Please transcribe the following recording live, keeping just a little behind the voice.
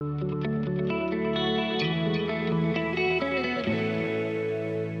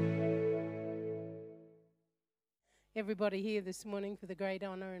everybody here this morning for the great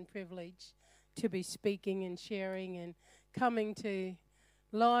honour and privilege to be speaking and sharing and coming to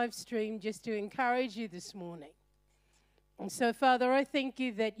Lifestream just to encourage you this morning. And so, Father, I thank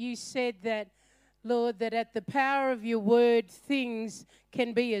you that you said that, Lord, that at the power of your word, things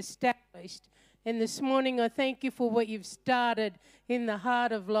can be established. And this morning, I thank you for what you've started in the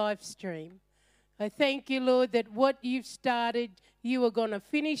heart of Lifestream. I thank you, Lord, that what you've started, you are going to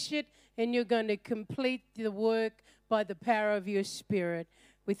finish it and you're going to complete the work by the power of your Spirit.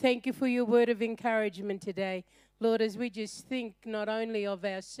 We thank you for your word of encouragement today, Lord, as we just think not only of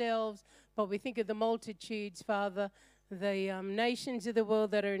ourselves, but we think of the multitudes, Father, the nations of the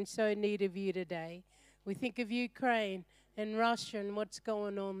world that are in so need of you today. We think of Ukraine and Russia and what's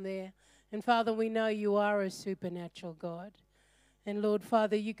going on there. And Father, we know you are a supernatural God. And Lord,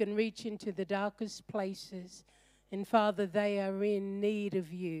 Father, you can reach into the darkest places. And Father, they are in need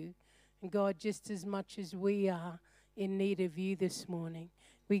of you. And God, just as much as we are in need of you this morning,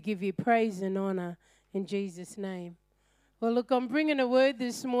 we give you praise and honor in Jesus' name. Well, look, I'm bringing a word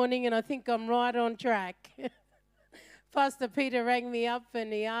this morning, and I think I'm right on track. Pastor Peter rang me up,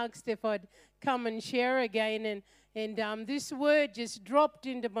 and he asked if I'd come and share again. And this word just dropped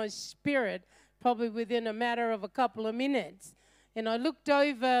into my spirit probably within a matter of a couple of minutes. And I looked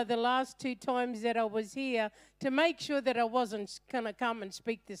over the last 2 times that I was here to make sure that I wasn't going to come and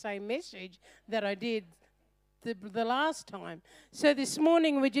speak the same message that I did the last time. So this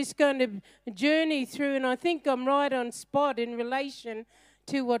morning we're just going to journey through, and I think I'm right on spot in relation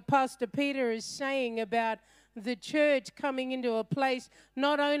to what Pastor Peter is saying about the church coming into a place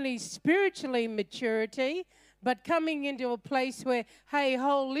not only spiritually maturity, but coming into a place where, hey,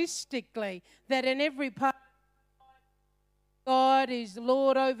 holistically, that in every part God is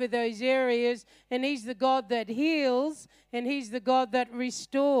Lord over those areas, and he's the God that heals, and he's the God that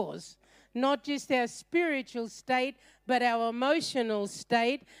restores. Not just our spiritual state, but our emotional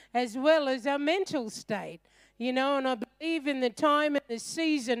state, as well as our mental state. You know, and I believe in the time and the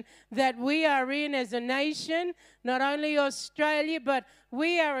season that we are in as a nation, not only Australia, but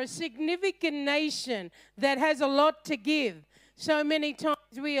we are a significant nation that has a lot to give. So many times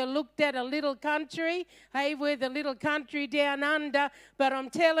we are looked at a little country. Hey, we're the little country down under. But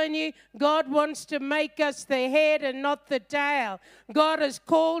I'm telling you, God wants to make us the head and not the tail. God has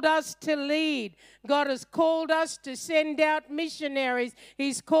called us to lead. God has called us to send out missionaries.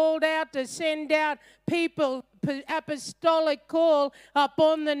 He's called out to send out people. Apostolic call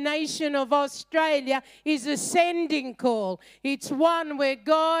upon the nation of Australia is a sending call. It's one where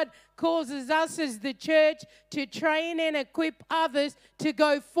God causes us as the church to train and equip others to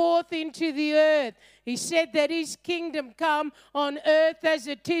go forth into the earth. He said that his kingdom come on earth as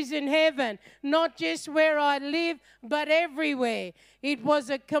it is in heaven, not just where I live, but everywhere. It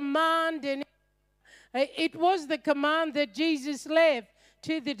was a command, and it was the command that Jesus left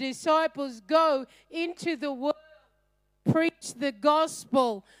to the disciples: go into the world, preach the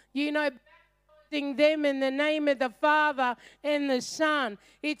gospel, baptizing them in the name of the Father and the Son.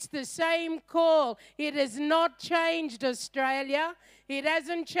 It's the same call. It has not changed, Australia. It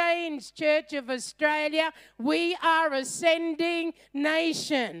hasn't changed, Church of Australia. We are a sending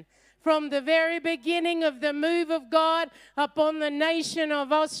nation. From the very beginning of the move of God upon the nation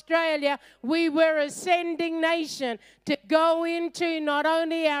of Australia, we were a sending nation to go into not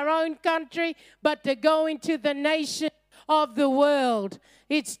only our own country, but to go into the nation of the world.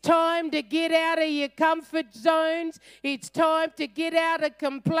 It's time to get out of your comfort zones. It's time to get out of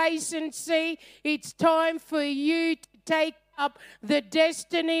complacency. It's time for you to take up the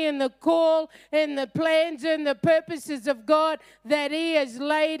destiny and the call and the plans and the purposes of God that he has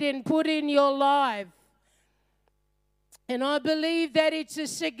laid and put in your life. And I believe that it's a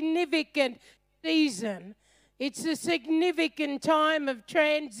significant season. It's a significant time of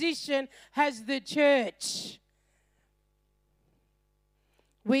transition as the church.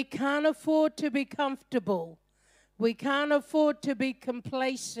 We can't afford to be comfortable. We can't afford to be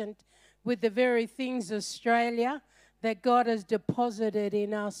complacent with the very things, Australia, that God has deposited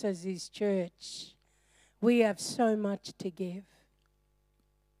in us as his church. We have so much to give.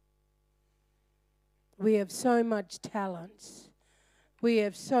 We have so much talents. We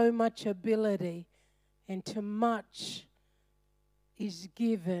have so much ability. And to much is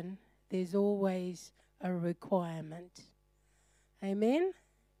given, there's always a requirement. Amen?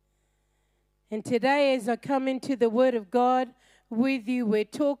 And today, as I come into the Word of God with you, we're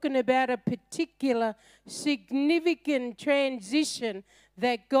talking about a particular significant transition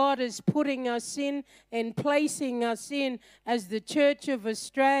that God is putting us in and placing us in as the Church of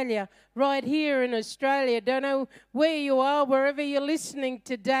Australia, right here in Australia. Don't know where you are, wherever you're listening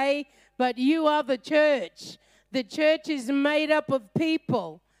today, but you are the church. The church is made up of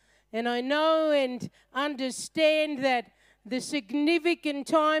people. And I know and understand that the significant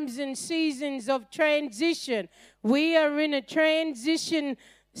times and seasons of transition, we are in a transition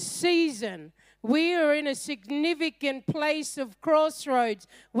season. We are in a significant place of crossroads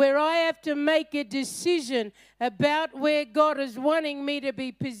where I have to make a decision about where God is wanting me to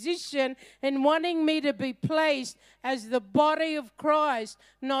be positioned and wanting me to be placed as the body of Christ,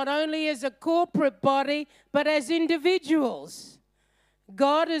 not only as a corporate body, but as individuals.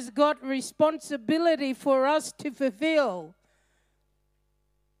 God has got responsibility for us to fulfill.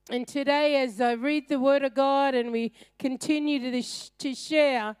 And today, as I read the Word of God and we continue to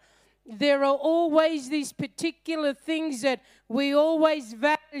share, there are always these particular things that we always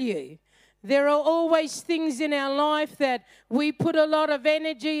value. There are always things in our life that we put a lot of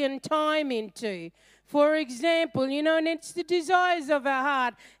energy and time into. For example, and it's the desires of our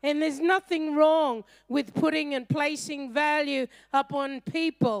heart. And there's nothing wrong with putting and placing value upon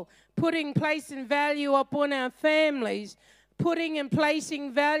people, placing value upon our families, putting and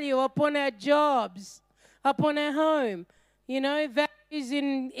placing value upon our jobs, upon our home. Values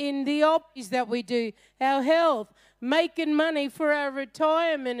in the hobbies that we do, our health, making money for our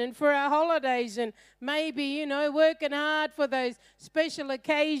retirement and for our holidays, and maybe, working hard for those special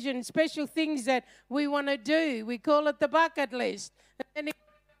occasions, special things that we want to do. We call it the bucket list.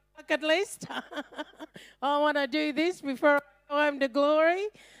 Bucket list? I want to do this before I go home to glory.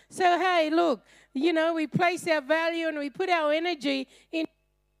 So, hey, look, we place our value and we put our energy in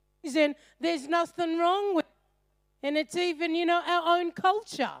things, and there's nothing wrong with it. And it's even, our own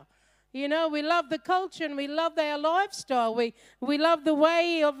culture. We love the culture and we love our lifestyle. We love the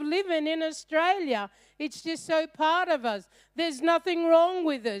way of living in Australia. It's just so part of us. There's nothing wrong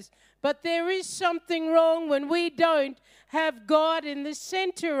with us. But there is something wrong when we don't have God in the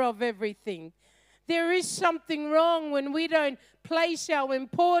center of everything. There is something wrong when we don't place our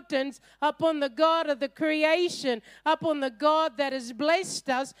importance upon the God of the creation, upon the God that has blessed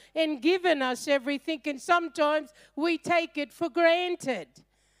us and given us everything. And sometimes we take it for granted.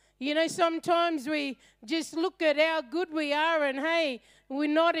 Sometimes we just look at how good we are and, hey, we're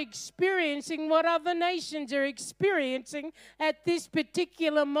not experiencing what other nations are experiencing at this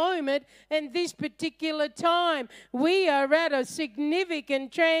particular moment and this particular time. We are at a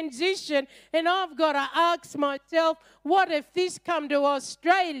significant transition, and I've got to ask myself, what if this come to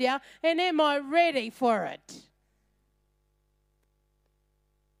Australia, and am I ready for it?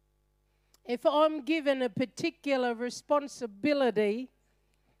 If I'm given a particular responsibility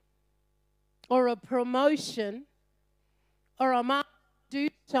or a promotion, or I'm asked to do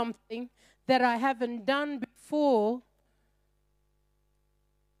something that I haven't done before,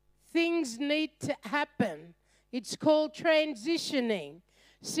 things need to happen. It's called transitioning.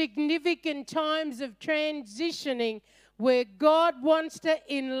 Significant times of transitioning where God wants to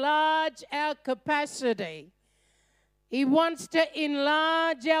enlarge our capacity. He wants to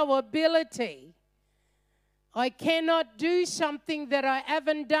enlarge our ability. I cannot do something that I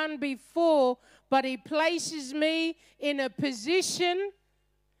haven't done before, but He places me in a position,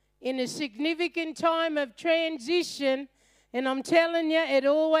 in a significant time of transition, and I'm telling you, it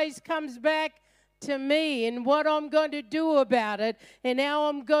always comes back to me and what I'm going to do about it and how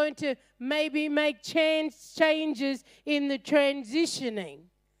I'm going to maybe make changes in the transitioning.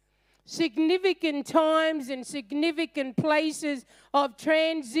 Significant times and significant places of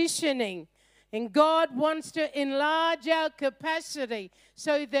transitioning. And God wants to enlarge our capacity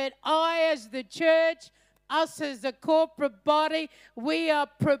so that I, as the church, us as a corporate body, we are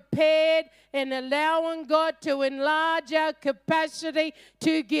prepared and allowing God to enlarge our capacity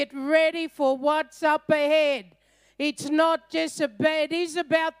to get ready for what's up ahead. It's not just it is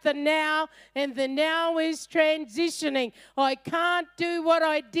about the now, and the now is transitioning. I can't do what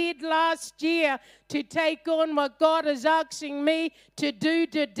I did last year to take on what God is asking me to do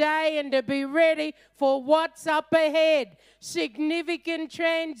today and to be ready for what's up ahead. Significant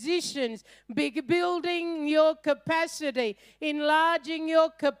transitions, building your capacity, enlarging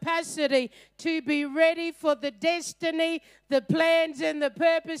your capacity to be ready for the destiny, the plans and the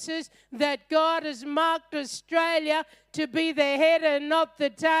purposes that God has marked Australia to be the head and not the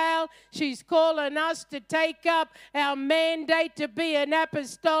tail. She's calling us to take up our mandate to be an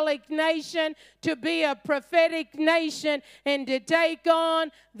apostolic nation, to be a prophetic nation, and to take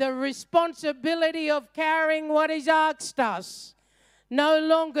on the responsibility of carrying what He's asked us. No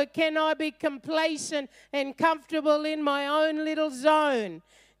longer can I be complacent and comfortable in my own little zone.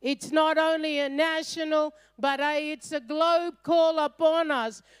 It's not only a national, but it's a globe call upon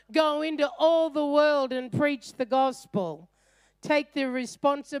us. Go into all the world and preach the gospel. Take the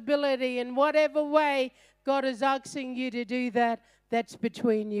responsibility in whatever way God is asking you to do that, that's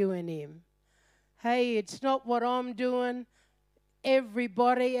between you and Him. Hey, it's not what I'm doing.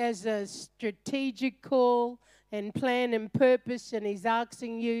 Everybody has a strategic call and plan and purpose, and He's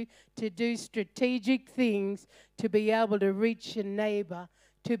asking you to do strategic things to be able to reach your neighbor,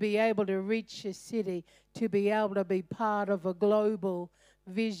 to be able to reach your city, to be able to be part of a global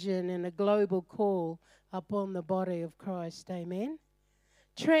vision and a global call upon the body of Christ. Amen.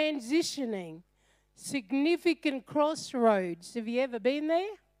 Transitioning, significant crossroads. Have you ever been there?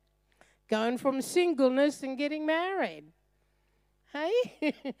 Going from singleness and getting married.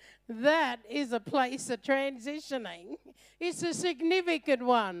 Hey, that is a place of transitioning. It's a significant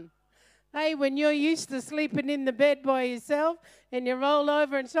one. Hey, when you're used to sleeping in the bed by yourself and you roll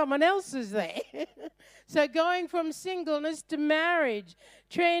over and someone else is there. So going from singleness to marriage,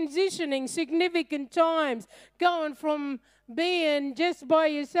 transitioning significant times, going from being just by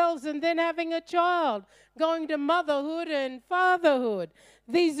yourselves and then having a child, going to motherhood and fatherhood.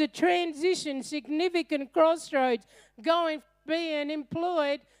 These are transitions, significant crossroads, going from being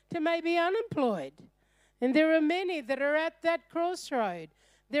employed to maybe unemployed. And there are many that are at that crossroad.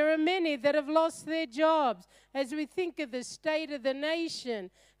 There are many that have lost their jobs. As we think of the state of the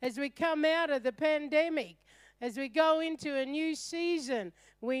nation, as we come out of the pandemic, as we go into a new season,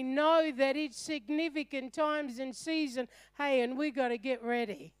 we know that it's significant times in season. Hey, and we got to get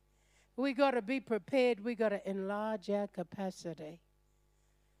ready. We got to be prepared. We got to enlarge our capacity.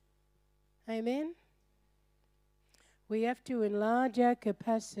 Amen? We have to enlarge our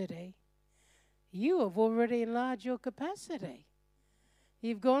capacity. You have already enlarged your capacity.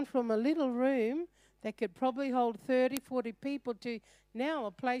 You've gone from a little room that could probably hold 30, 40 people to now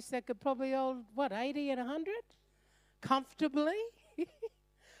a place that could probably hold, 80 and 100? Comfortably.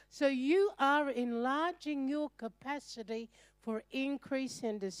 So you are enlarging your capacity for increase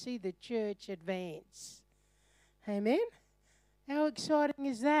and to see the church advance. Amen? How exciting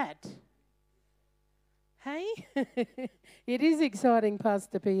is that? Hey? It is exciting,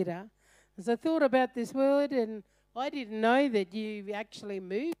 Pastor Peter. As I thought about this word, and I didn't know that you actually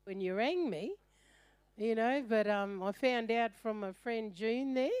moved when you rang me, but I found out from my friend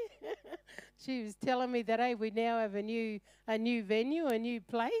June there. She was telling me that, hey, we now have a new venue, a new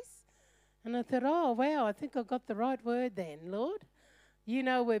place. And I thought, oh, wow, I think I got the right word then, Lord. You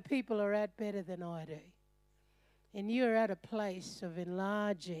know where people are at better than I do. And you're at a place of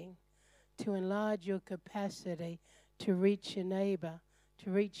enlarging, to enlarge your capacity to reach your neighbor,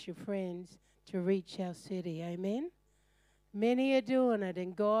 to reach your friends, to reach our city. Amen? Many are doing it,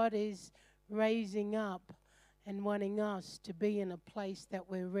 and God is raising up and wanting us to be in a place that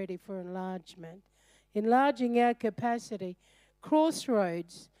we're ready for enlargement. Enlarging our capacity.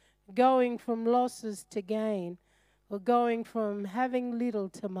 Crossroads, going from losses to gain, or going from having little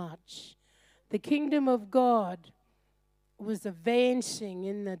to much. The kingdom of God was advancing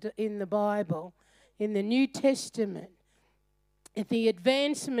in the Bible, in the New Testament. And the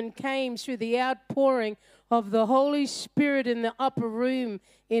advancement came through the outpouring of the Holy Spirit in the upper room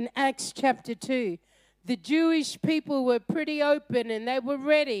in Acts chapter 2. The Jewish people were pretty open and they were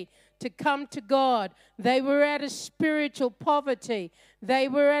ready to come to God. They were at a spiritual poverty. They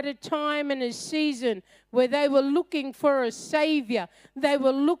were at a time and a season where they were looking for a Savior. They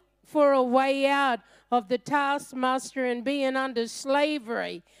were looking for a way out of the taskmaster and being under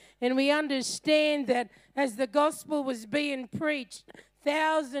slavery. And we understand that as the gospel was being preached,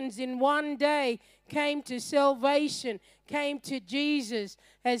 thousands in one day came to salvation, came to Jesus,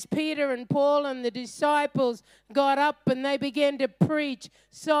 as Peter and Paul and the disciples got up and they began to preach.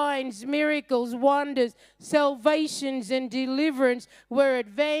 Signs, miracles, wonders, salvations and deliverance were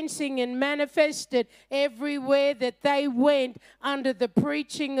advancing and manifested everywhere that they went under the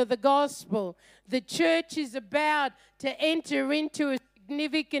preaching of the gospel. The church is about to enter into a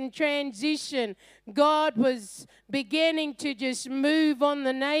significant transition. God was beginning to just move on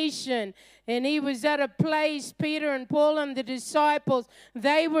the nation, and he was at a place, Peter and Paul and the disciples,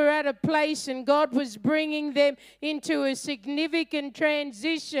 they were at a place and God was bringing them into a significant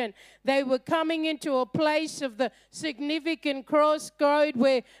transition. They were coming into a place of the significant crossroad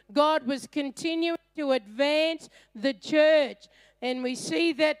where God was continuing to advance the church. And we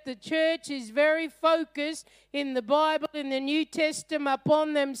see that the church is very focused in the Bible, in the New Testament,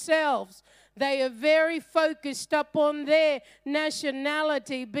 upon themselves. They are very focused upon their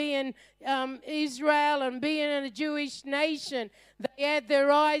nationality, being Israel and being a Jewish nation. They had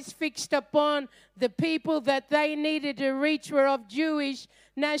their eyes fixed upon the people that they needed to reach were of Jewish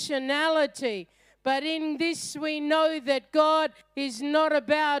nationality. But in this we know that God is not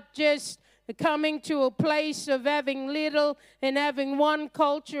about just coming to a place of having little and having one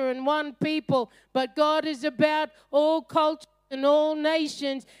culture and one people. But God is about all cultures and all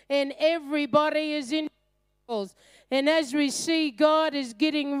nations, and everybody is in. And as we see, God is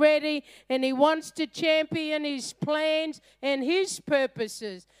getting ready, and He wants to champion His plans and His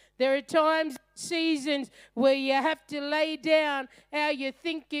purposes. There are times, seasons, where you have to lay down how you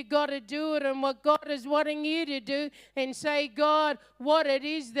think you got to do it and what God is wanting you to do, and say, God, what it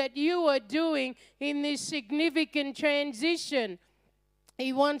is that you are doing in this significant transition.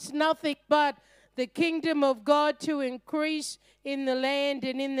 He wants nothing but the kingdom of God to increase in the land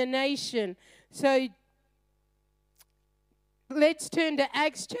and in the nation. So let's turn to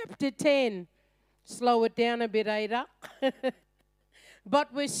Acts chapter 10. Slow it down a bit, Ada.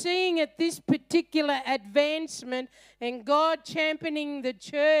 But we're seeing at this particular advancement and God championing the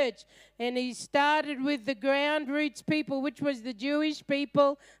church. And He started with the ground roots people, which was the Jewish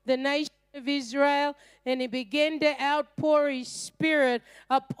people, the nation of Israel. And He began to outpour His Spirit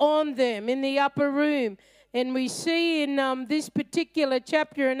upon them in the upper room. And we see in this particular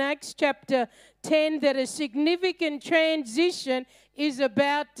chapter, in Acts chapter 10, that a significant transition is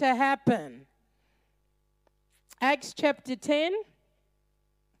about to happen. Acts chapter 10.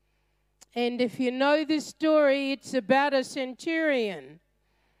 And if you know this story, it's about a centurion.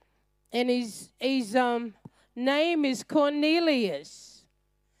 And his name is Cornelius.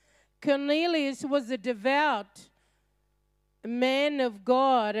 Cornelius was a devout man of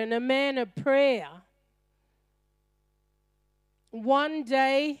God and a man of prayer. One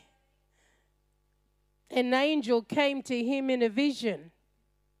day, an angel came to him in a vision.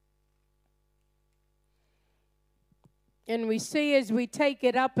 And we see as we take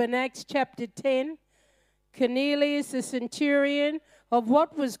it up in Acts chapter 10, Cornelius, a centurion of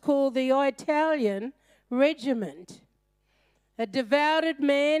what was called the Italian regiment. A devoted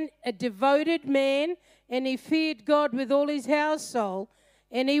man, and he feared God with all his household.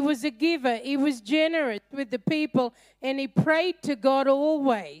 And he was a giver. He was generous with the people, and he prayed to God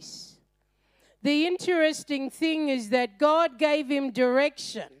always. The interesting thing is that God gave him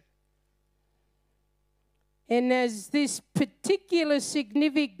direction. And as this particular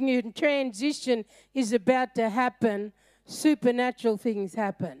significant transition is about to happen, supernatural things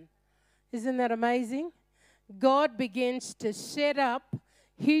happen. Isn't that amazing? God begins to set up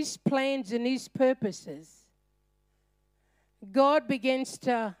His plans and His purposes. God begins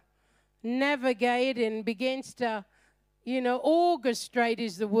to navigate and begins to, orchestrate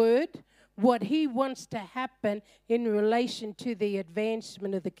is the word, what He wants to happen in relation to the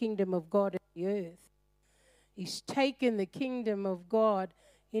advancement of the kingdom of God in the earth. He's taken the kingdom of God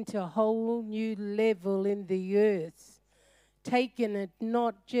into a whole new level in the earth. Taken it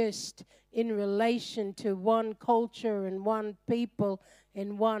not just in relation to one culture and one people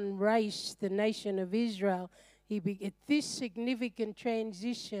and one race, the nation of Israel. At this significant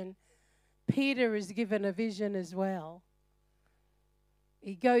transition, Peter is given a vision as well.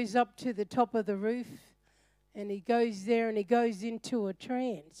 He goes up to the top of the roof, and he goes there and he goes into a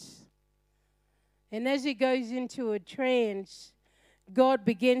trance. And as he goes into a trance, God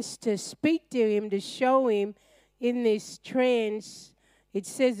begins to speak to him, to show him in this trance. It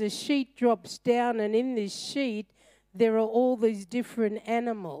says a sheet drops down, and in this sheet there are all these different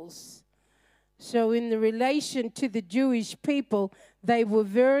animals. So in the relation to the Jewish people, they were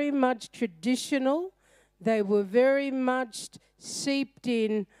very much traditional. They were very much seeped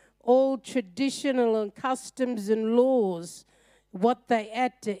in all traditional and customs and laws, what they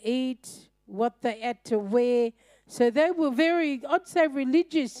had to eat, what they had to wear. So they were very, I'd say,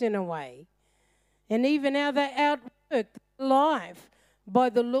 religious in a way. And even how they outworked life by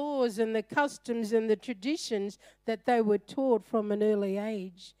the laws and the customs and the traditions that they were taught from an early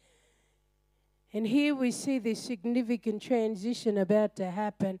age. And here we see this significant transition about to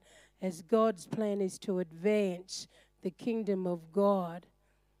happen as God's plan is to advance the kingdom of God.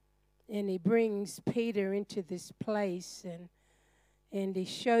 And He brings Peter into this place, and He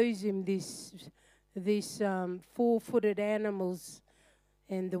shows him this four-footed animals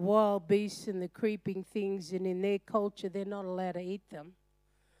and the wild beasts and the creeping things. And in their culture, they're not allowed to eat them.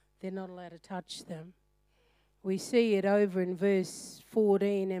 They're not allowed to touch them. We see it over in verse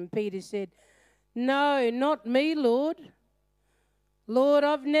 14, and Peter said, "No, not me, Lord. Lord,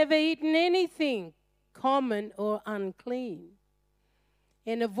 I've never eaten anything common or unclean."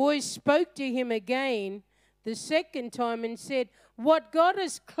 And a voice spoke to him again the second time and said, "What God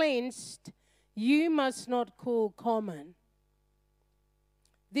has cleansed, you must not call common."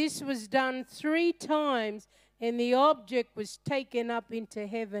 This was done 3 times, and the object was taken up into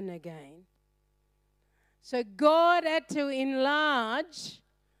heaven again. So God had to enlarge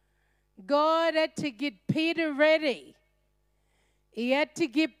God had to get Peter ready. He had to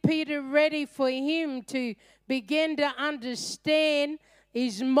get Peter ready for him to begin to understand.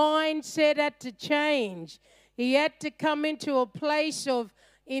 His mindset had to change. He had to come into a place of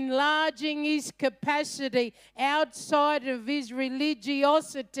enlarging his capacity outside of his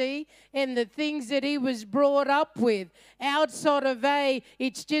religiosity and the things that he was brought up with. Outside of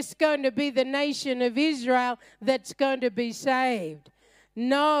it's just going to be the nation of Israel that's going to be saved.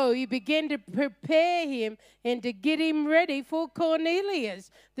 No, he began to prepare him and to get him ready for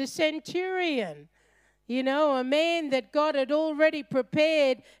Cornelius, the centurion. You know, a man that God had already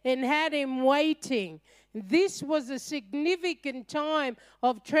prepared and had him waiting. This was a significant time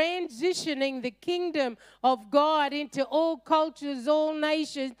of transitioning the kingdom of God into all cultures, all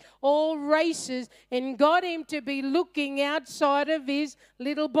nations, all races, and got him to be looking outside of his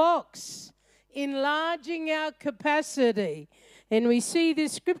little box, enlarging our capacity. And we see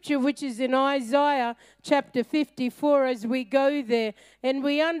this scripture, which is in Isaiah chapter 54, as we go there. And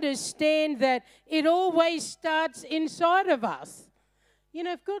we understand that it always starts inside of us. You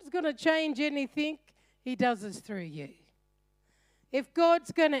know, if God's going to change anything, he does it through you. If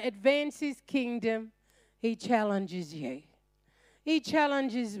God's going to advance his kingdom, he challenges you. He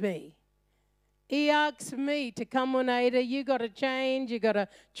challenges me. He asks me to come on, Ada, you got to change, you got to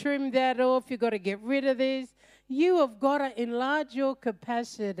trim that off, you got to get rid of this. You have got to enlarge your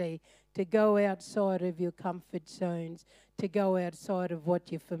capacity to go outside of your comfort zones, to go outside of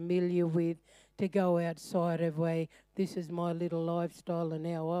what you're familiar with, to go outside of this is my little lifestyle and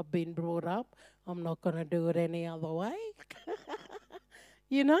how I've been brought up. I'm not going to do it any other way.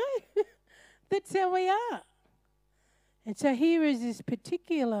 You know, that's how we are. And so here is this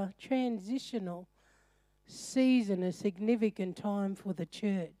particular transitional season, a significant time for the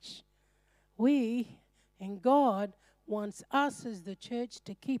church. And God wants us as the church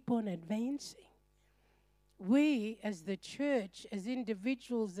to keep on advancing. We as the church, as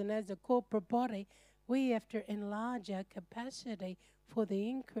individuals and as a corporate body, we have to enlarge our capacity for the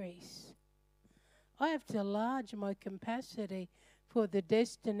increase. I have to enlarge my capacity for the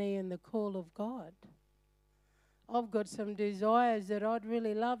destiny and the call of God. I've got some desires that I'd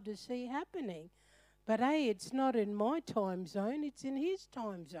really love to see happening. But it's not in my time zone, it's in his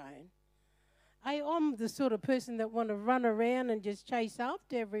time zone. I'm the sort of person that want to run around and just chase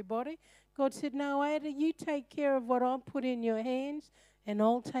after everybody. God said, no, Ada, you take care of what I'll put in your hands, and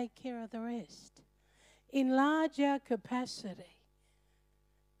I'll take care of the rest. Enlarge our capacity.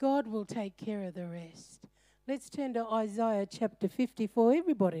 God will take care of the rest. Let's turn to Isaiah chapter 54.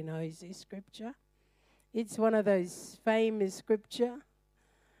 Everybody knows this scripture. It's one of those famous scripture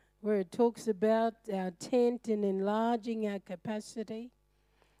where it talks about our tent and enlarging our capacity.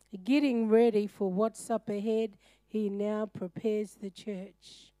 Getting ready for what's up ahead, he now prepares the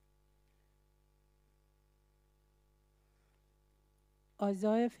church.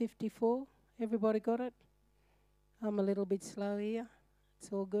 Isaiah 54, everybody got it? I'm a little bit slow here. It's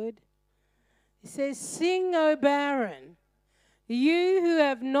all good. It says, sing, O barren, you who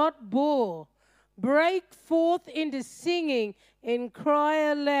have not bore, break forth into singing and cry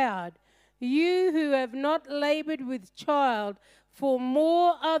aloud, you who have not labored with child, for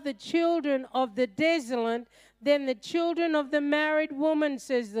more are the children of the desolate than the children of the married woman,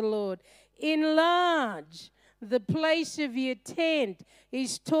 says the Lord. Enlarge the place of your tent.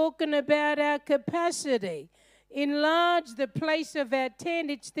 He's talking about our capacity. Enlarge the place of our tent.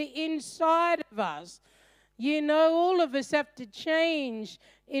 It's the inside of us. You know, all of us have to change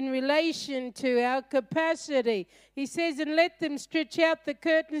in relation to our capacity. He says, and let them stretch out the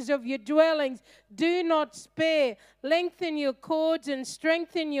curtains of your dwellings. Do not spare. Lengthen your cords and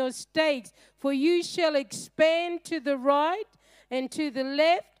strengthen your stakes, for you shall expand to the right and to the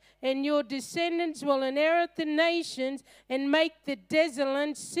left, and your descendants will inherit the nations and make the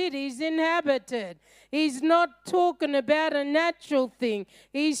desolate cities inhabited. He's not talking about a natural thing.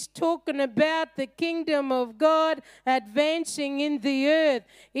 He's talking about the kingdom of God advancing in the earth.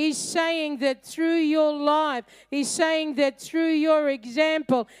 He's saying that through your life, he's saying that through your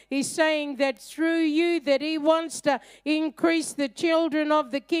example, he's saying that through you that he wants to increase the children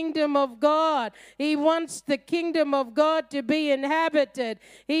of the kingdom of God. He wants the kingdom of God to be inhabited.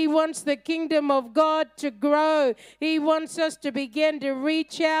 He wants the kingdom of God to grow. He wants us to begin to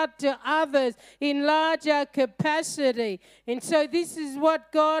reach out to others, enlarge our capacity. And so this is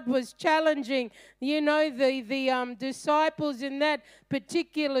what God was challenging, you know, the disciples in that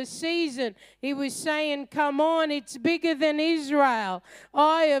particular season, he was saying, come on, it's bigger than Israel.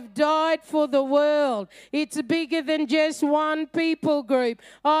 I have died for the world. It's bigger than just one people group.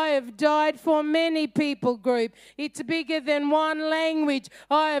 I have died for many people group. It's bigger than one language.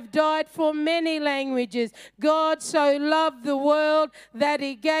 I have died for many languages. God so loved the world that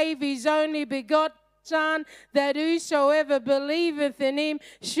he gave his only begotten Son, that whosoever believeth in him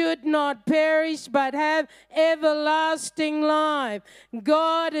should not perish but have everlasting life.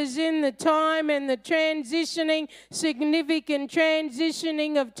 God is in the time and the significant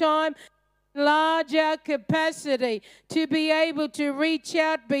transitioning of time. Enlarge our capacity to be able to reach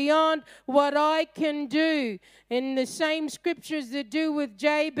out beyond what I can do. In the same scriptures that do with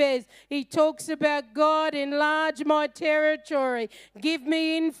Jabez, he talks about, God, enlarge my territory. Give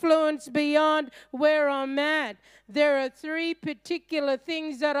me influence beyond where I'm at. There are three particular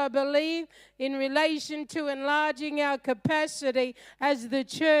things that I believe in relation to enlarging our capacity as the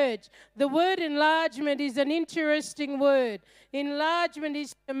church. The word enlargement is an interesting word. Enlargement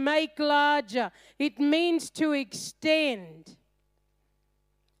is to make larger. It means to extend.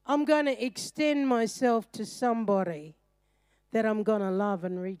 I'm going to extend myself to somebody that I'm going to love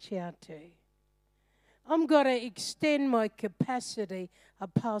and reach out to. I'm going to extend my capacity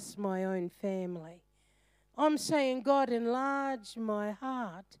past my own family. I'm saying, God, enlarge my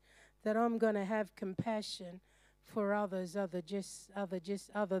heart that I'm going to have compassion for others other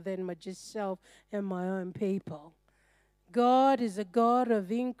than myself and my own people. God is a God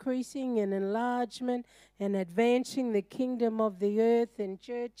of increasing and enlargement and advancing the kingdom of the earth. And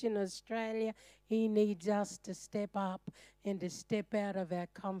church in Australia, he needs us to step up and to step out of our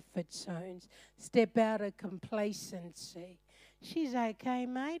comfort zones, step out of complacency. She's okay,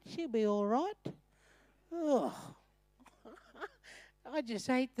 mate. She'll be all right. Oh, I just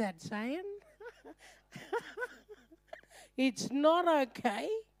hate that saying. It's not okay,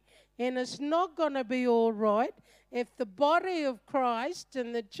 and it's not going to be all right if the body of Christ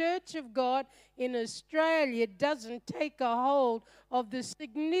and the church of God in Australia doesn't take a hold of the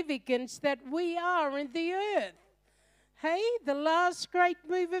significance that we are in the earth. Hey, the last great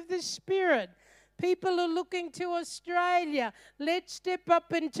move of the Spirit. People are looking to Australia. Let's step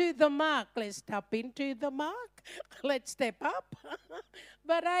up into the mark. Let's step into the mark. Let's step up.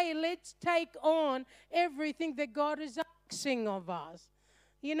 But hey, let's take on everything that God is asking of us.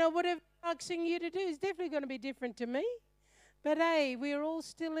 You know, whatever I'm asking you to do is definitely going to be different to me. But hey, we're all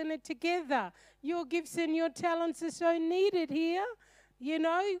still in it together. Your gifts and your talents are so needed here, you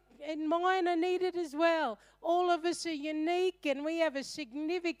know, and mine are needed as well. All of us are unique, and we have a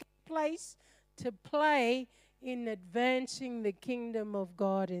significant place to play in advancing the kingdom of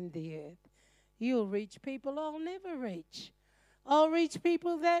God in the earth. You'll reach people I'll never reach. I'll reach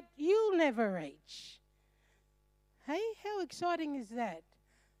people that you'll never reach. Hey, how exciting is that?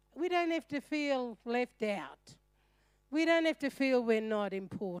 We don't have to feel left out. We don't have to feel we're not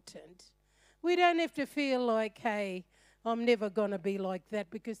important. We don't have to feel like, hey, I'm never going to be like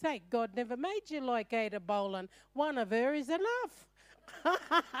that because, hey, God never made you like Ada Boland. One of her is enough.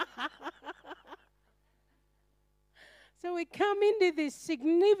 So we come into this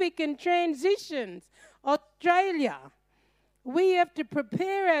significant transitions. Australia, we have to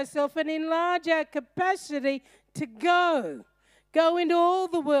prepare ourselves and enlarge our capacity to go into all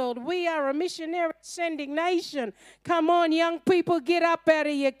the world. We are a missionary sending nation. Come on, young people, get up out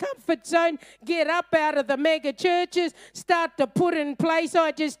of your comfort zone. Get up out of the mega churches. Start to put in place,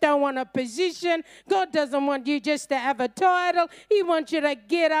 I just don't want a position. God doesn't want you just to have a title. He wants you to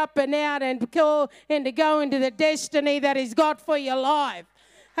get up and out and to go into the destiny that He's got for your life.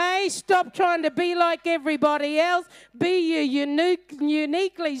 Hey, stop trying to be like everybody else. Be your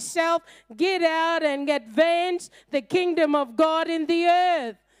uniquely self. Get out and advance the kingdom of God in the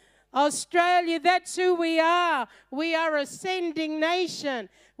earth. Australia, that's who we are. We are a sending nation.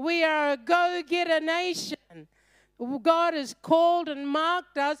 We are a go-getter nation. God has called and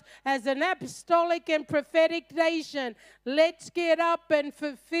marked us as an apostolic and prophetic nation. Let's get up and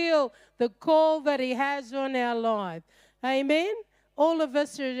fulfill the call that He has on our life. Amen? All of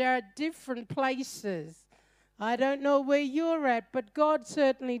us are at different places. I don't know where you're at, but God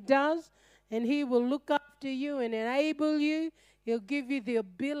certainly does, and He will look after you and enable you. He'll give you the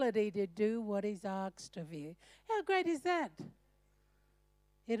ability to do what He's asked of you. How great is that?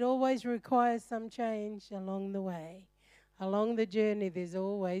 It always requires some change along the way. Along the journey, there's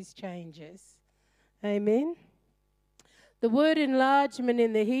always changes. Amen? The word enlargement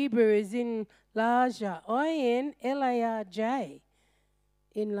in the Hebrew is enlarge, I-N-L-A-R-J.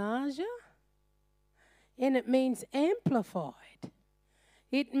 Enlarge, and it means amplified.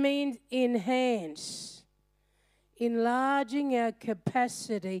 It means enhance, Enlarging our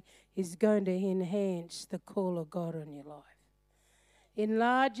capacity is going to enhance the call of God on your life.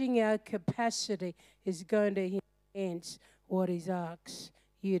 Enlarging our capacity is going to enhance what He's asked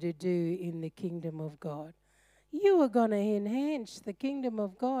you to do in the kingdom of God. You are going to enhance the kingdom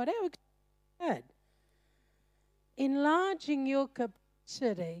of God. How exciting! Enlarging your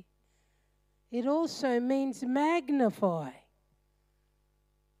capacity, it also means magnify.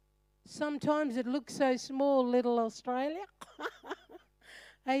 Sometimes it looks so small, little Australia.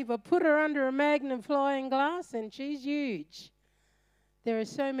 Ava, put her under a magnifying glass and she's huge. There are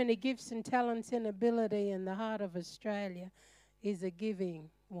so many gifts and talents and ability, and the heart of Australia is a giving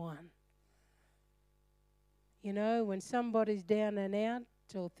one. You know, when somebody's down and out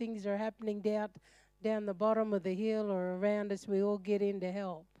or things are happening down the bottom of the hill or around us, we all get in to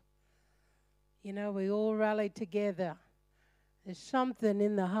help. You know, we all rally together. There's something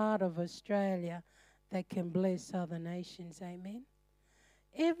in the heart of Australia that can bless other nations. Amen.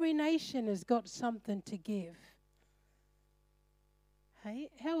 Every nation has got something to give. Hey,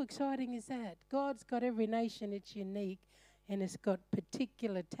 how exciting is that? God's got every nation, it's unique, and it's got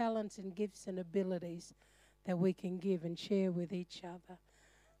particular talents and gifts and abilities that we can give and share with each other.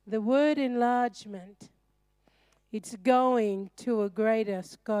 The word enlargement, it's going to a greater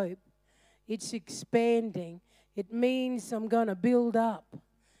scope. It's expanding. It means I'm going to build up.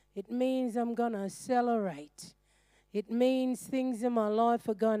 It means I'm going to accelerate. It means things in my life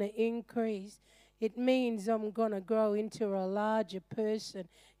are going to increase. It means I'm going to grow into a larger person,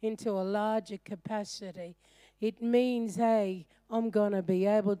 into a larger capacity. It means, hey, I'm going to be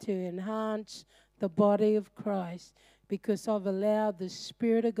able to enhance the body of Christ because I've allowed the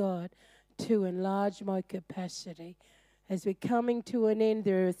Spirit of God to enlarge my capacity. As we're coming to an end,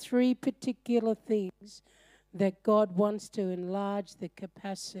 there are 3 particular things that God wants to enlarge the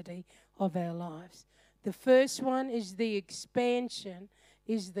capacity of our lives. The first one is the expansion,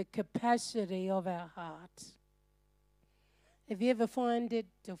 is the capacity of our hearts. Have you ever found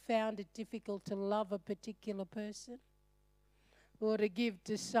it difficult to love a particular person? Or to give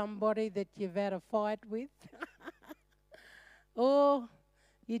to somebody that you've had a fight with? Or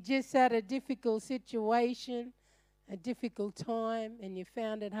you just had a difficult situation, a difficult time, and you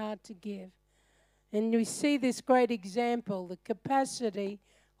found it hard to give. And we see this great example, the capacity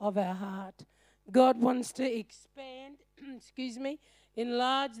of our heart. God wants to expand,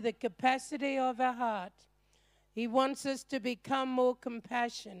 enlarge the capacity of our heart. He wants us to become more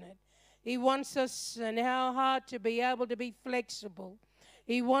compassionate. He wants us and our heart to be able to be flexible.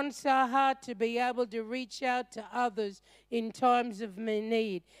 He wants our heart to be able to reach out to others in times of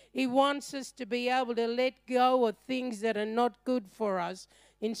need. He wants us to be able to let go of things that are not good for us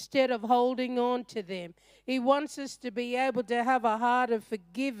instead of holding on to them. He wants us to be able to have a heart of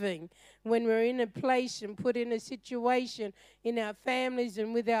forgiving when we're in a place and put in a situation in our families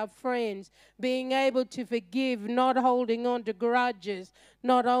and with our friends. Being able to forgive, not holding on to grudges,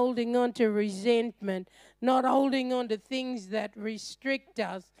 not holding on to resentment, not holding on to things that restrict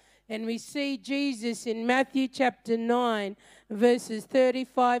us. And we see Jesus in Matthew chapter 9, verses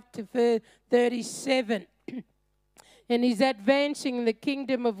 35 to 37. And he's advancing the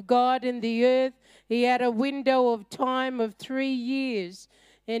kingdom of God in the earth. He had a window of time of 3 years.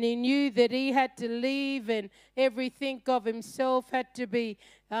 And he knew that he had to leave and everything of himself had to be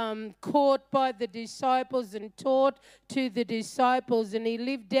caught by the disciples and taught to the disciples. And he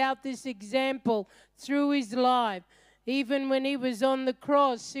lived out this example through his life. Even when he was on the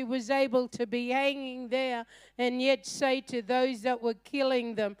cross, he was able to be hanging there and yet say to those that were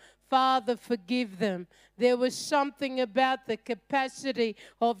killing them, Father, forgive them. There was something about the capacity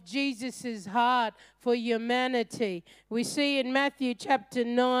of Jesus' heart for humanity. We see in Matthew chapter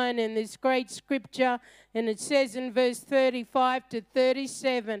 9 in this great scripture, and it says in verse 35 to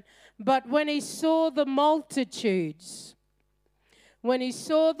 37, but when he saw the multitudes, he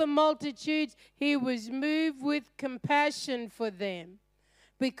was moved with compassion for them,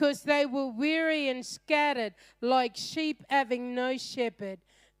 because they were weary and scattered like sheep having no shepherd.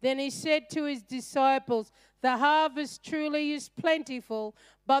 Then he said to his disciples, the harvest truly is plentiful,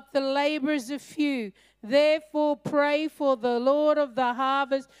 but the laborers are few. Therefore pray for the Lord of the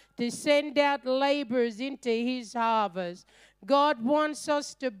harvest to send out laborers into his harvest. God wants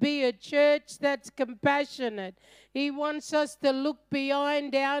us to be a church that's compassionate. He wants us to look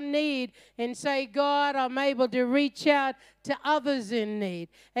beyond our need and say, God, I'm able to reach out to others in need.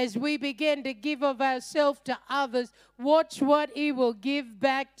 As we begin to give of ourselves to others, watch what He will give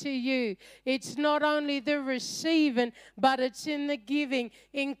back to you. It's not only the receiving, but it's in the giving,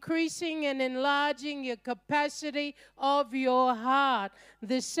 increasing and enlarging your capacity of your heart.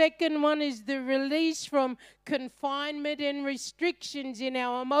 The second one is the release from confinement and restrictions in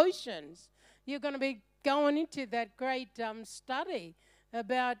our emotions. You're going to be going into that great study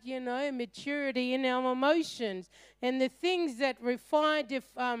about, maturity in our emotions and the things that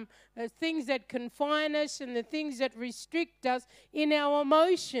things that confine us and the things that restrict us in our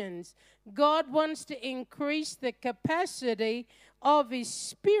emotions. God wants to increase the capacity of His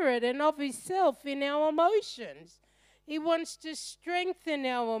Spirit and of His self in our emotions. He wants to strengthen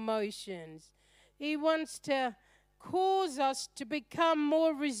our emotions. He wants to cause us to become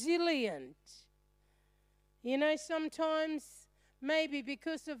more resilient. Sometimes maybe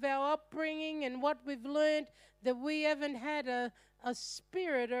because of our upbringing and what we've learned, that we haven't had a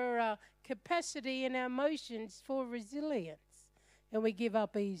spirit or a capacity in our emotions for resilience. And we give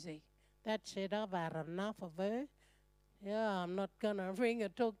up easy. That's it, I've had enough of her. Yeah, I'm not going to ring or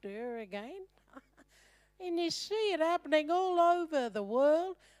talk to her again. And you see it happening all over the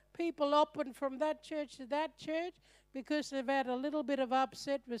world. People hopping from that church to that church because they've had a little bit of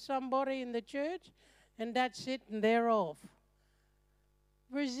upset with somebody in the church, and that's it, and they're off.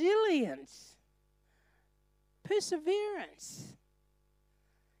 Resilience, perseverance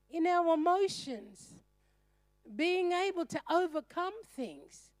in our emotions, being able to overcome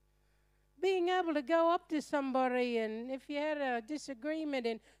things, being able to go up to somebody and if you had a disagreement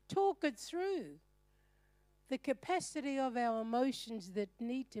and talk it through. The capacity of our emotions that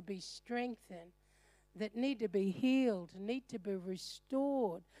need to be strengthened, that need to be healed, need to be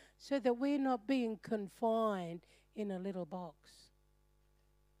restored so that we're not being confined in a little box.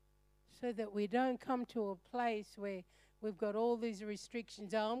 So that we don't come to a place where we've got all these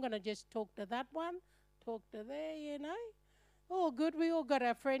restrictions. Oh, I'm going to just talk to that one, talk to there, All good, we all got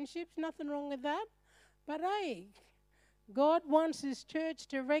our friendships, nothing wrong with that. But hey, God wants His church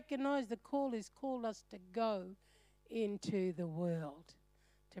to recognize the call He's called us to go into the world,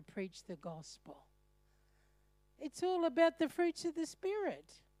 to preach the gospel. It's all about the fruits of the Spirit,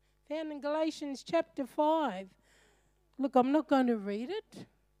 found in Galatians chapter 5. Look, I'm not going to read it.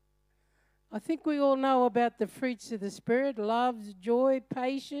 I think we all know about the fruits of the Spirit: love, joy,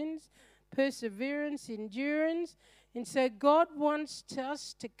 patience, perseverance, endurance. And so God wants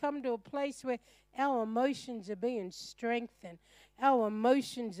us to come to a place where our emotions are being strengthened. Our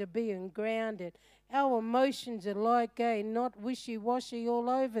emotions are being grounded. Our emotions are like not wishy-washy all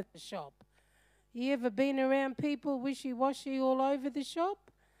over the shop. You ever been around people wishy-washy all over the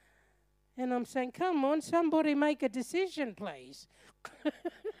shop? And I'm saying, come on, somebody make a decision, please.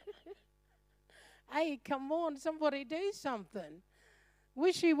 Hey, come on, somebody do something.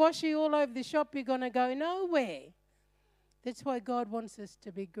 Wishy-washy all over the shop, you're going to go nowhere. That's why God wants us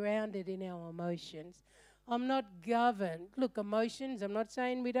to be grounded in our emotions. I'm not governed. Look, emotions, I'm not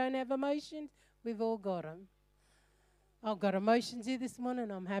saying we don't have emotions. We've all got them. I've got emotions here this morning.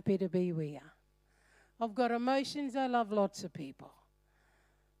 I'm happy to be here. I've got emotions. I love lots of people.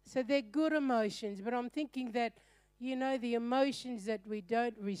 So they're good emotions. But I'm thinking that, the emotions that we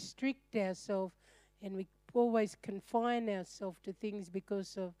don't restrict ourselves and we always confine ourselves to things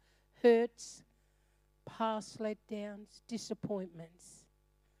because of hurts, past letdowns, disappointments.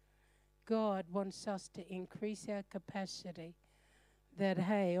 God wants us to increase our capacity that,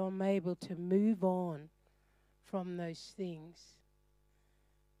 hey, I'm able to move on from those things.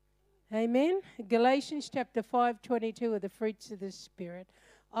 Amen? Galatians chapter 5:22 are the fruits of the Spirit.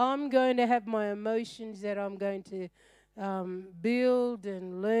 I'm going to have my emotions that I'm going to build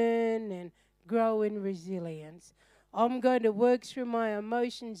and learn and grow in resilience. I'm going to work through my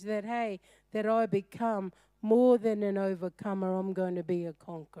emotions that, hey, that I become more than an overcomer. I'm going to be a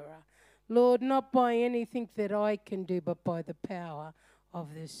conqueror. Lord, not by anything that I can do, but by the power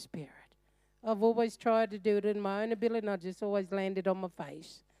of the Spirit. I've always tried to do it in my own ability, and I just always landed on my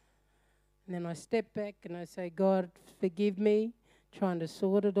face. And then I step back and I say, God, forgive me, trying to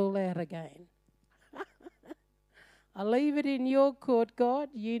sort it all out again. I leave it in your court, God.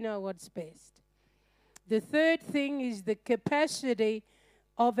 You know what's best. The third thing is the capacity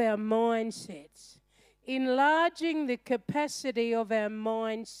of our mindsets. Enlarging the capacity of our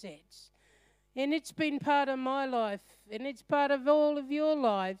mindsets. And it's been part of my life, and it's part of all of your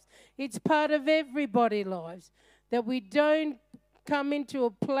lives. It's part of everybody's lives, that we don't come into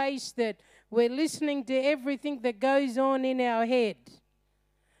a place that we're listening to everything that goes on in our head.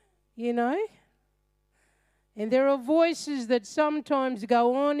 And there are voices that sometimes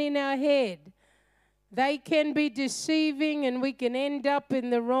go on in our head. They can be deceiving and we can end up in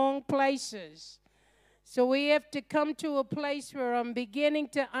the wrong places. So we have to come to a place where I'm beginning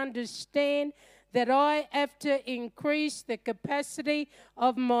to understand that I have to increase the capacity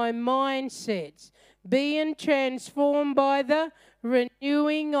of my mindsets, being transformed by the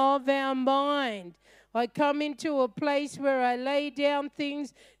renewing of our mind. I come into a place where I lay down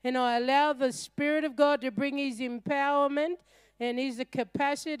things and I allow the Spirit of God to bring His empowerment and His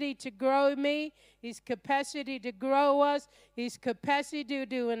capacity to grow me, His capacity to grow us, His capacity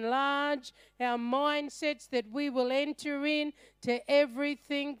to enlarge our mindsets, that we will enter in to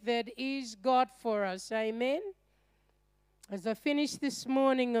everything that is God for us. Amen? As I finish this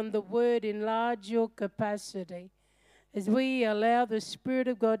morning on the word, enlarge your capacity, as we allow the Spirit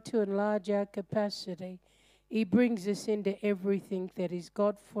of God to enlarge our capacity, He brings us into everything that is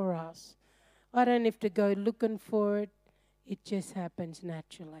God for us. I don't have to go looking for it. It just happens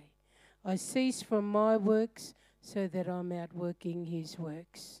naturally. I cease from my works so that I'm outworking His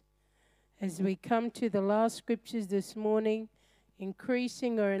works. As we come to the last scriptures this morning,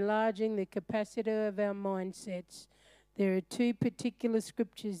 increasing or enlarging the capacity of our mindsets, there are two particular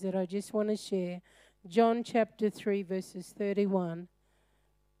scriptures that I just want to share. John chapter 3, verses 31.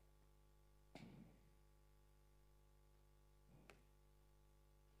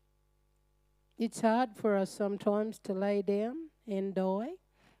 It's hard for us sometimes to lay down and die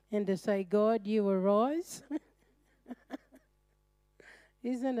and to say, God, you arise.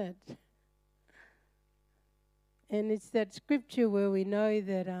 Isn't it? And it's that scripture where we know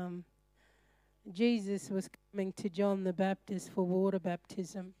that Jesus was coming to John the Baptist for water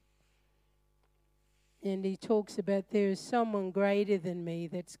baptism. And he talks about there is someone greater than me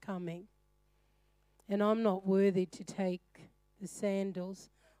that's coming. And I'm not worthy to take the sandals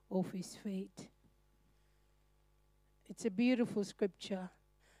off his feet. It's a beautiful scripture,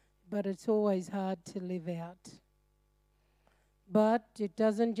 but it's always hard to live out. But it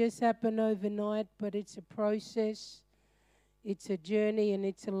doesn't just happen overnight, but it's a process, it's a journey, and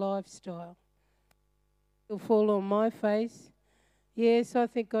it's a lifestyle. It'll fall on my face. Yes, I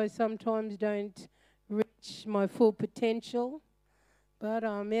think I sometimes don't reach my full potential, but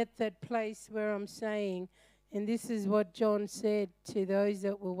I'm at that place where I'm saying, and this is what John said to those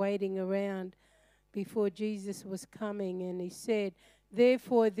that were waiting around before Jesus was coming, and he said,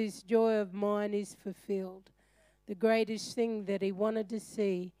 therefore this joy of mine is fulfilled. The greatest thing that he wanted to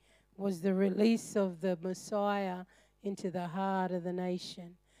see was the release of the Messiah into the heart of the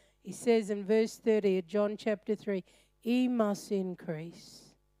nation. He says in verse 30 of John chapter 3, he must increase,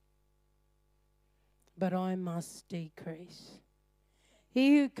 but I must decrease.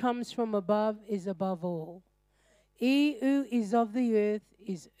 He who comes from above is above all. He who is of the earth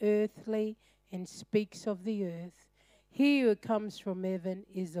is earthly and speaks of the earth. He who comes from heaven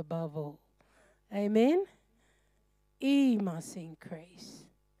is above all. Amen? He must increase.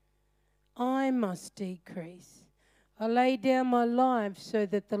 I must decrease. I lay down my life so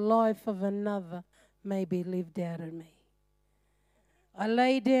that the life of another may be lived out of me. I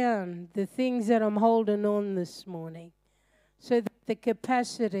lay down the things that I'm holding on this morning so that the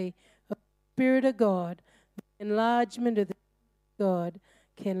capacity of the Spirit of God, the enlargement of the Spirit of God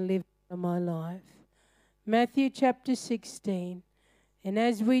can live in my life. Matthew chapter 16. And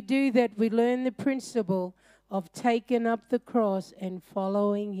as we do that, we learn the principle of taking up the cross and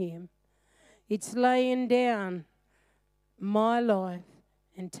following Him. It's laying down my life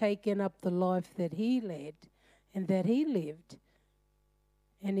and taking up the life that He led and that He lived.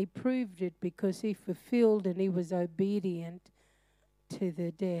 And He proved it because He fulfilled and He was obedient to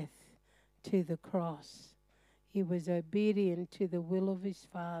the death, to the cross. He was obedient to the will of His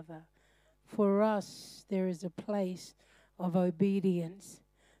Father. For us, there is a place of obedience.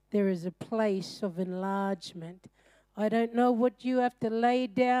 There is a place of enlargement. I don't know what you have to lay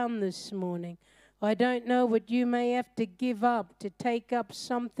down this morning. I don't know what you may have to give up to take up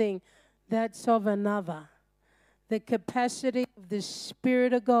something that's of another. The capacity of the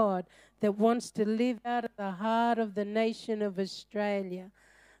Spirit of God that wants to live out of the heart of the nation of Australia.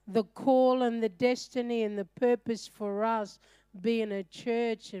 The call and the destiny and the purpose for us being a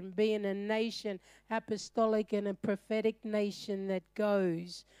church and being a nation, apostolic and a prophetic nation that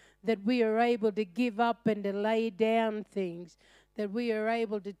goes, that we are able to give up and to lay down things, that we are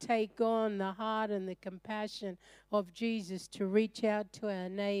able to take on the heart and the compassion of Jesus, to reach out to our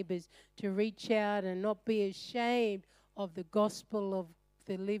neighbors, to reach out and not be ashamed of the gospel of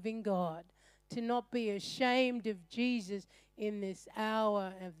the living God, to not be ashamed of Jesus in this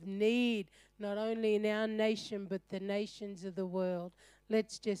hour of need, not only in our nation, but the nations of the world.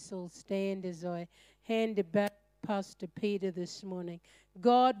 Let's just all stand as I hand it back to Pastor Peter this morning.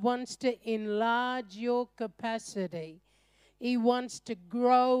 God wants to enlarge your capacity. He wants to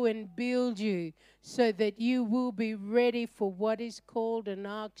grow and build you so that you will be ready for what is called and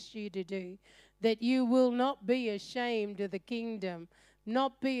asked you to do, that you will not be ashamed of the kingdom,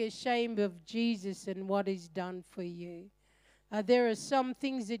 not be ashamed of Jesus and what He's done for you. There are some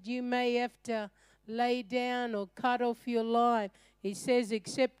things that you may have to lay down or cut off your life. He says,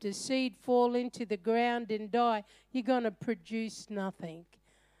 except a seed fall into the ground and die, you're going to produce nothing.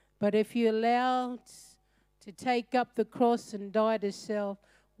 But if you allow to take up the cross and die to self,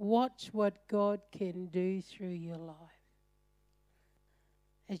 watch what God can do through your life.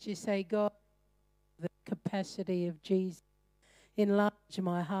 As you say, God, the capacity of Jesus, enlarge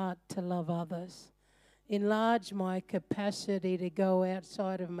my heart to love others. Enlarge my capacity to go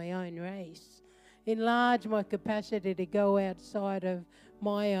outside of my own race. Enlarge my capacity to go outside of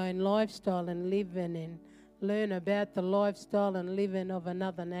my own lifestyle and live in and learn about the lifestyle and living of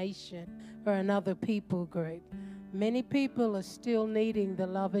another nation or another people group. Many people are still needing the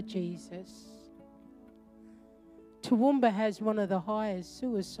love of Jesus. Toowoomba has one of the highest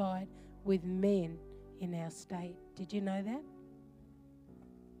suicide with men in our state. Did you know that?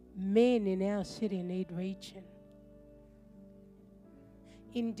 Men in our city need reaching.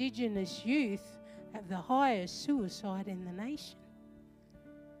 Indigenous youth have the highest suicide in the nation.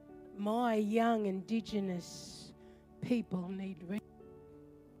 My young Indigenous people need reaching.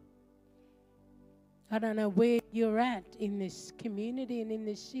 I don't know where you're at in this community and in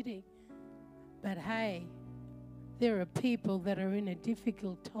this city, but hey, there are people that are in a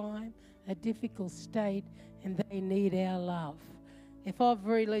difficult time, a difficult state, and they need our love. If I've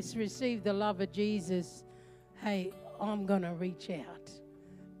really received the love of Jesus, hey, I'm going to reach out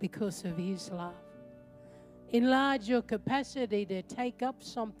because of His love. Enlarge your capacity to take up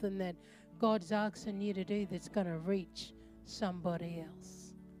something that God's asking you to do that's going to reach somebody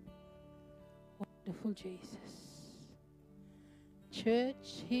else. Wonderful Jesus.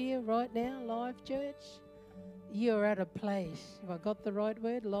 Church here right now, live church, you're at a place. Have I got the right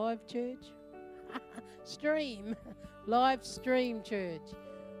word? Live church? Stream. Live stream church.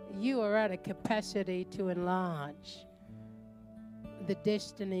 You are at a capacity to enlarge the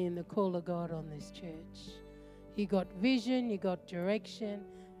destiny and the call of God on this church. You got vision, you got direction,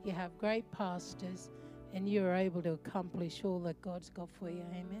 you have great pastors, and you are able to accomplish all that God's got for you.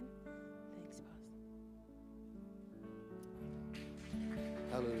 Amen. Thanks, Pastor.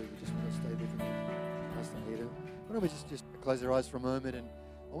 Hallelujah. We just want to stay there for Pastor Peter. Why don't we just close our eyes for a moment, and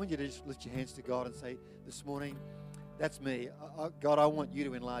I want you to just lift your hands to God and say, this morning, that's me. God, I want you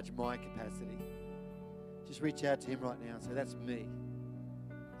to enlarge my capacity. Just reach out to Him right now and say, that's me.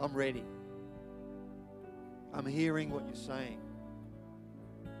 I'm ready. I'm hearing what you're saying.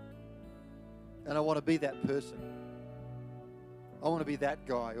 And I want to be that person. I want to be that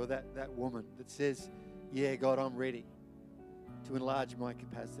guy or that woman that says, yeah, God, I'm ready to enlarge my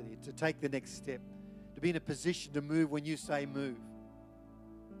capacity, to take the next step, to be in a position to move when you say move.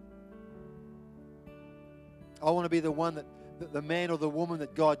 I want to be the one that the man or the woman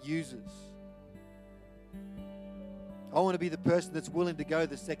that God uses. I want to be the person that's willing to go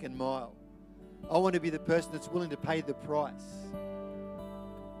the second mile. I want to be the person that's willing to pay the price.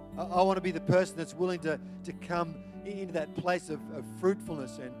 I want to be the person that's willing to come into that place of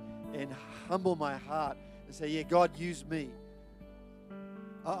fruitfulness and humble my heart and say, yeah, God, use me.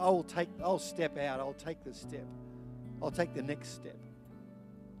 I'll step out. I'll take the step. I'll take the next step.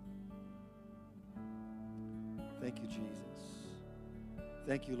 Thank you, Jesus.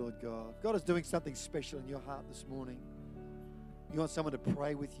 Thank you, Lord God. God is doing something special in your heart this morning. You want someone to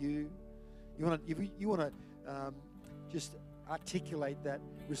pray with you. You want to just articulate that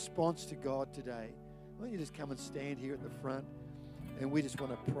response to God today. Why don't you just come and stand here at the front, and we just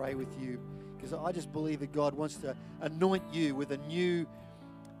want to pray with you, because I just believe that God wants to anoint you with a new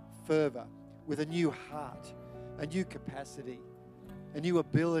fervor, with a new heart, a new capacity, a new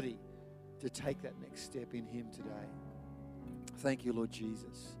ability to take that next step in Him today. Thank you, Lord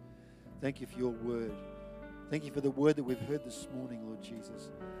Jesus. Thank you for your word. Thank you for the word that we've heard this morning, Lord Jesus.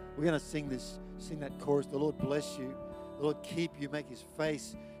 We're going to sing that chorus. The Lord bless you. The Lord keep you, make His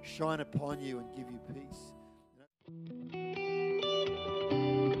face shine upon you and give you peace.